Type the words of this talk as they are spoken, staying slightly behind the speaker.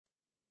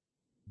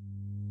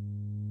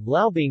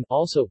Laobing,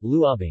 also,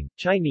 Laobing,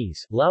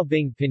 Chinese,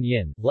 Laobing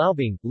Pinyin,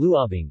 Laobing,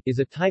 Luobing, is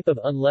a type of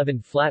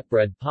unleavened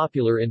flatbread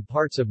popular in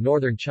parts of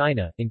northern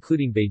China,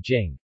 including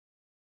Beijing.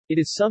 It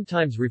is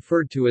sometimes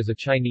referred to as a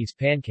Chinese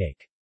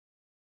pancake.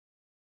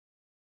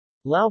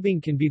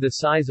 Laobing can be the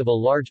size of a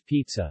large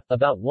pizza,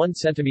 about 1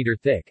 centimeter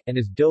thick, and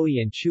is doughy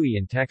and chewy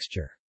in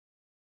texture.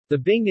 The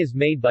bing is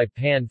made by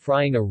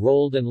pan-frying a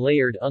rolled and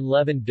layered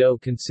unleavened dough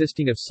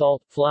consisting of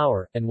salt,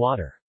 flour, and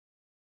water.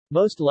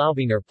 Most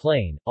laobing are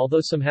plain,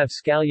 although some have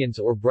scallions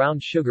or brown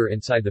sugar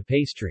inside the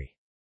pastry.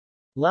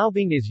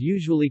 Laobing is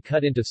usually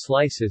cut into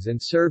slices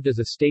and served as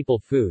a staple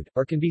food,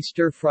 or can be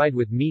stir-fried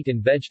with meat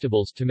and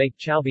vegetables to make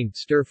chaobing,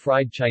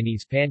 stir-fried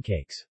Chinese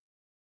pancakes.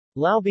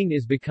 Laobing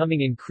is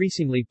becoming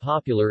increasingly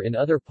popular in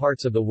other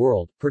parts of the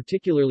world,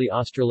 particularly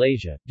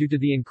Australasia, due to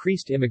the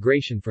increased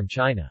immigration from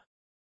China.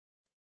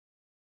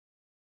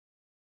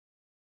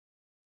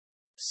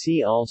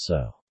 See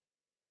also: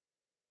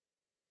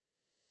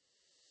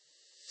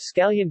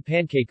 Scallion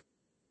pancake,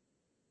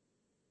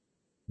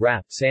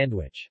 wrap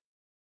sandwich.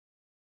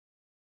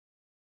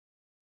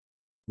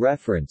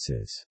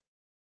 References